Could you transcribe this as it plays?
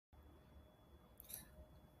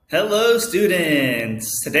Hello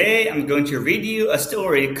students! Today I'm going to read you a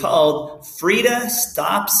story called Freda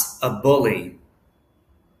Stops a Bully.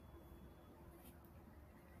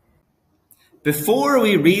 Before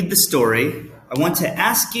we read the story, I want to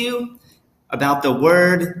ask you about the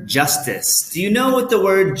word justice. Do you know what the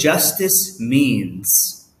word justice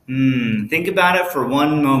means? Think about it for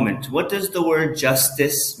one moment. What does the word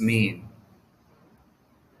justice mean?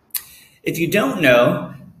 If you don't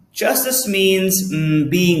know, justice means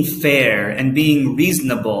being fair and being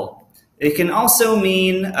reasonable. It can also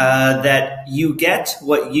mean that you get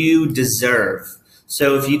what you deserve.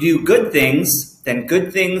 So if you do good things, then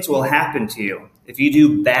good things will happen to you. If you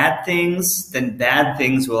do bad things, then bad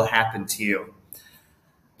things will happen to you.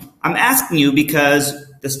 I'm asking you because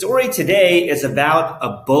the story today is about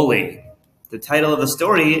a bully. The title of the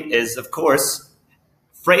story is, of course,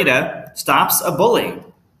 Freda Stops a Bully.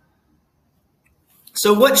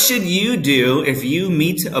 So what should you do if you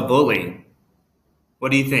meet a bully? What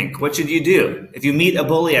do you think? What should you do? If you meet a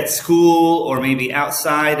bully at school or maybe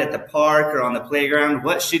outside at the park or on the playground,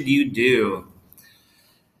 what should you do?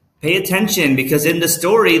 Pay attention because in the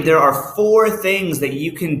story there are 4 things that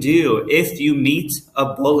you can do if you meet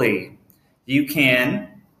a bully. You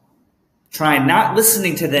can try not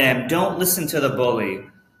listening to them. Don't listen to the bully.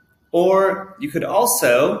 Or you could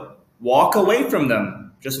also walk away from them.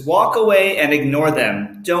 Just walk away and ignore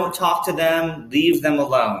them. Don't talk to them. Leave them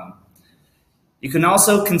alone. You can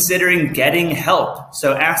also consider getting help.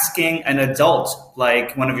 So asking an adult,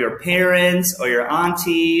 like one of your parents or your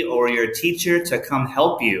auntie or your teacher, to come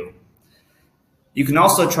help you. You can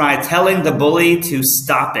also try telling the bully to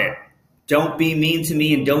stop it. Don't be mean to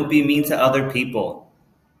me and don't be mean to other people.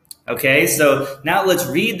 Okay, so now let's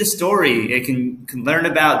read the story. You can learn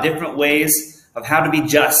about different ways of how to be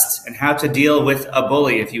just and how to deal with a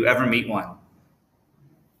bully if you ever meet one.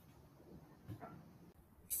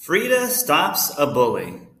 Freda Stops a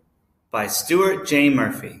Bully by Stuart J.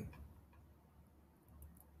 Murphy.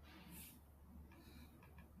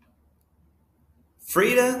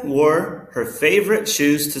 Freda wore her favorite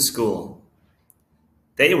shoes to school.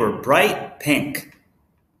 They were bright pink.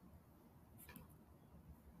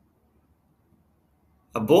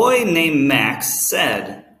 A boy named Max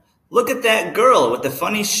said, "Look at that girl with the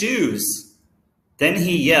funny shoes." Then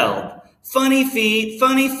he yelled, "Funny feet,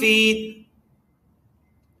 funny feet."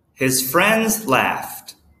 His friends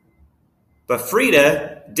laughed, but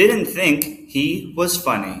Freda didn't think he was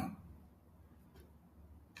funny.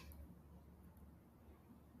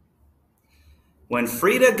 When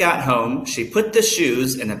Freda got home, she put the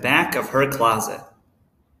shoes in the back of her closet.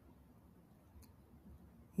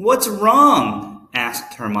 "What's wrong?"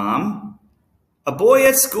 asked her mom. "A boy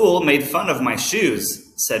at school made fun of my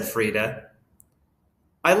shoes," said Freda.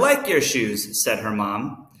 "I like your shoes," said her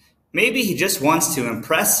mom. "Maybe he just wants to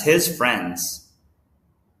impress his friends."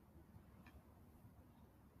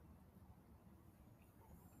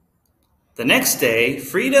 The next day,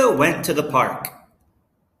 Freda went to the park.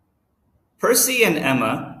 Percy and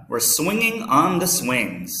Emma were swinging on the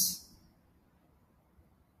swings.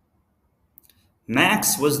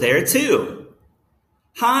 Max was there too.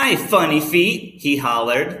 "Hi, funny feet," he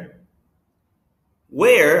hollered.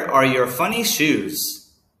 "Where are your funny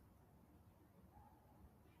shoes?"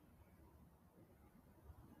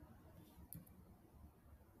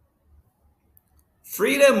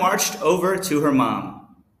 Freda marched over to her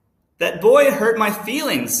mom. "That boy hurt my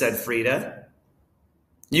feelings," said Freda.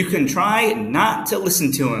 "You can try not to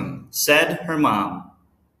listen to him," said her mom.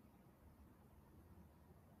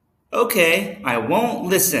 "Okay, I won't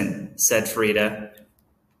listen," said Freda.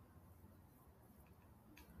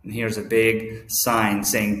 And here's a big sign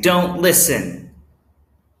saying, "Don't listen."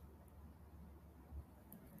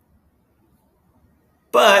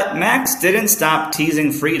 But Max didn't stop teasing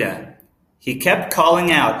Freda. He kept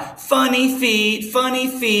calling out, "Funny feet, funny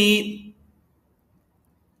feet."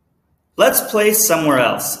 "Let's play somewhere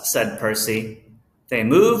else," said Percy. They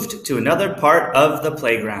moved to another part of the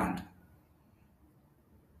playground.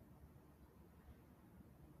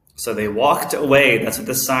 So they walked away. That's what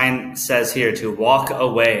the sign says here, to walk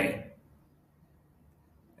away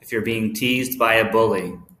if you're being teased by a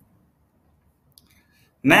bully.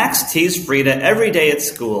 Max teased Freda every day at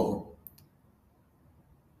school.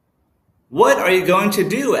 "What are you going to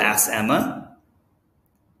do?" asked Emma.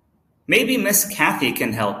 "Maybe Miss Kathy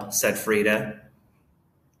can help," said Freda.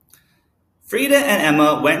 Freda and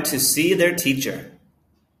Emma went to see their teacher.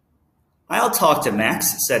 "I'll talk to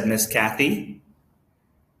Max," said Miss Kathy.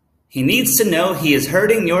 "He needs to know he is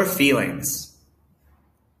hurting your feelings."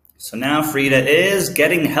 So now Freda is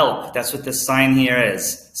getting help. That's what this sign here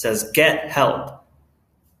is. It says, "Get help."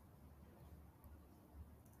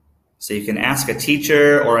 So you can ask a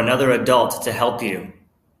teacher or another adult to help you.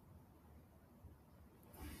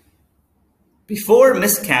 Before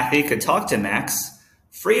Miss Kathy could talk to Max,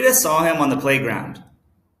 Freda saw him on the playground.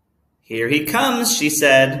 "Here he comes," she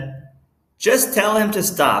said. "Just tell him to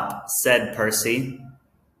stop," said Percy.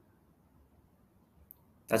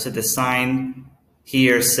 That's what the sign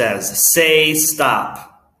here says. Say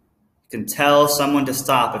stop. You can tell someone to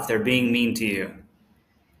stop if they're being mean to you.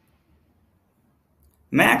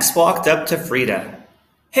 Max walked up to Freda.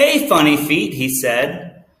 "Hey, Funny Feet," he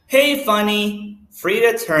said. "Hey, Funny."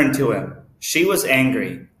 Freda turned to him. She was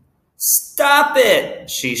angry. "Stop it,"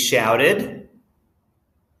 she shouted.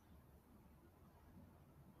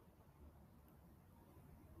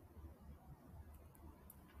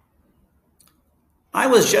 "I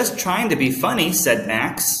was just trying to be funny," said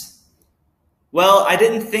Max. "Well, I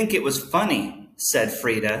didn't think it was funny," said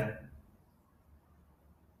Freda.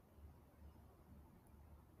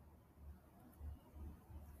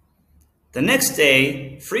 The next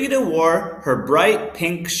day, Freda wore her bright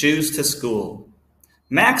pink shoes to school.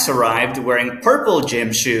 Max arrived wearing purple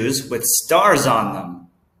gym shoes with stars on them.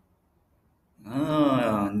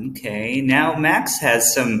 Oh, okay. Now Max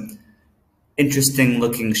has some interesting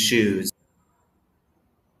looking shoes.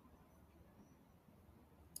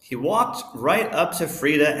 He walked right up to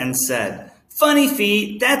Freda and said, "Funny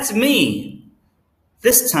Feet, that's me."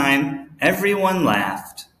 This time, everyone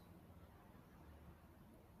laughed.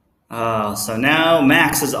 Oh, so now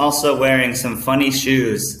Max is also wearing some funny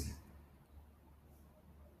shoes.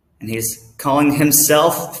 And he's calling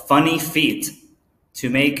himself Funny Feet to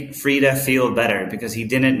make Freda feel better because he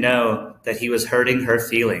didn't know that he was hurting her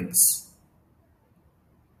feelings.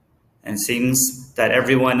 And it seems that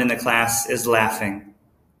everyone in the class is laughing.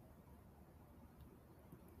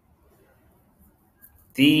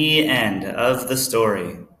 The end of the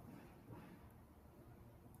story.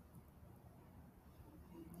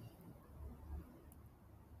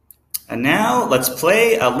 And now let's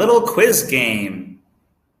play a little quiz game.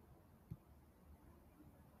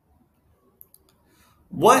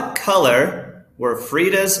 What color were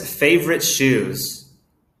Freda's favorite shoes?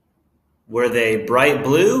 Were they bright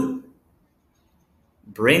blue,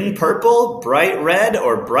 bring purple, bright red,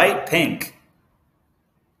 or bright pink?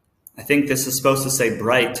 I think this is supposed to say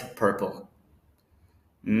bright purple.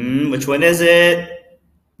 Which one is it?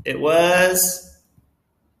 It was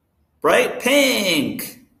bright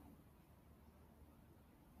pink.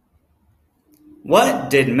 What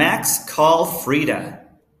did Max call Freda?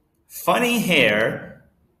 Funny hair,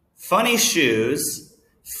 funny shoes,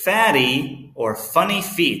 fatty, or funny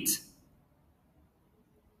feet?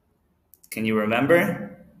 Can you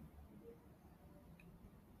remember?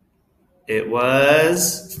 It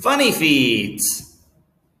was funny feet.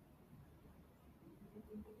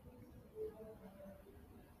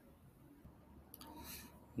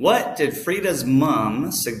 What did Freda's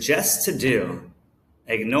mom suggest to do?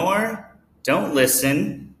 Ignore, don't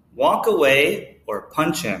listen, walk away, or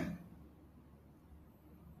punch him?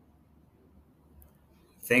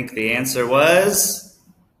 I think the answer was,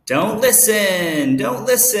 don't listen, don't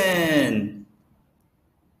listen.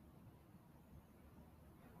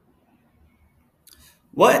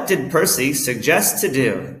 What did Percy suggest to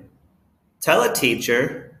do? Tell a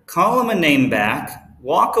teacher, call him a name back,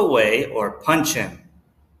 walk away, or punch him?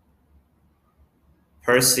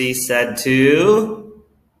 Percy said to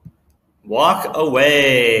walk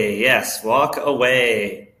away. Yes, walk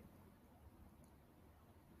away.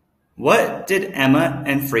 What did Emma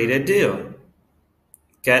and Freda do?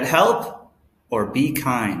 Get help or be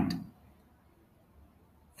kind?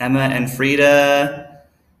 Emma and Freda,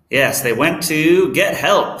 yes, they went to get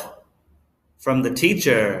help from the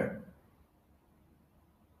teacher.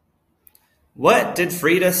 What did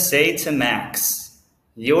Freda say to Max?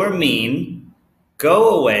 You're mean,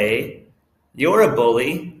 go away, you're a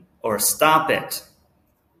bully, or stop it?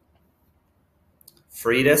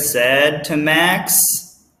 Freda said to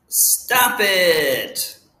Max, stop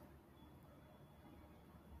it.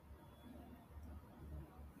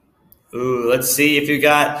 Ooh, let's see if you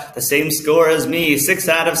got the same score as me. 6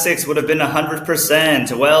 out of 6 would have been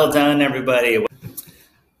 100%. Well done, everybody.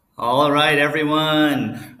 All right,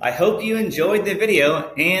 everyone. I hope you enjoyed the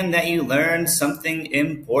video and that you learned something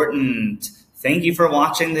important. Thank you for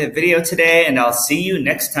watching the video today, and I'll see you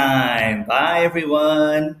next time. Bye,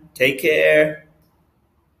 everyone. Take care.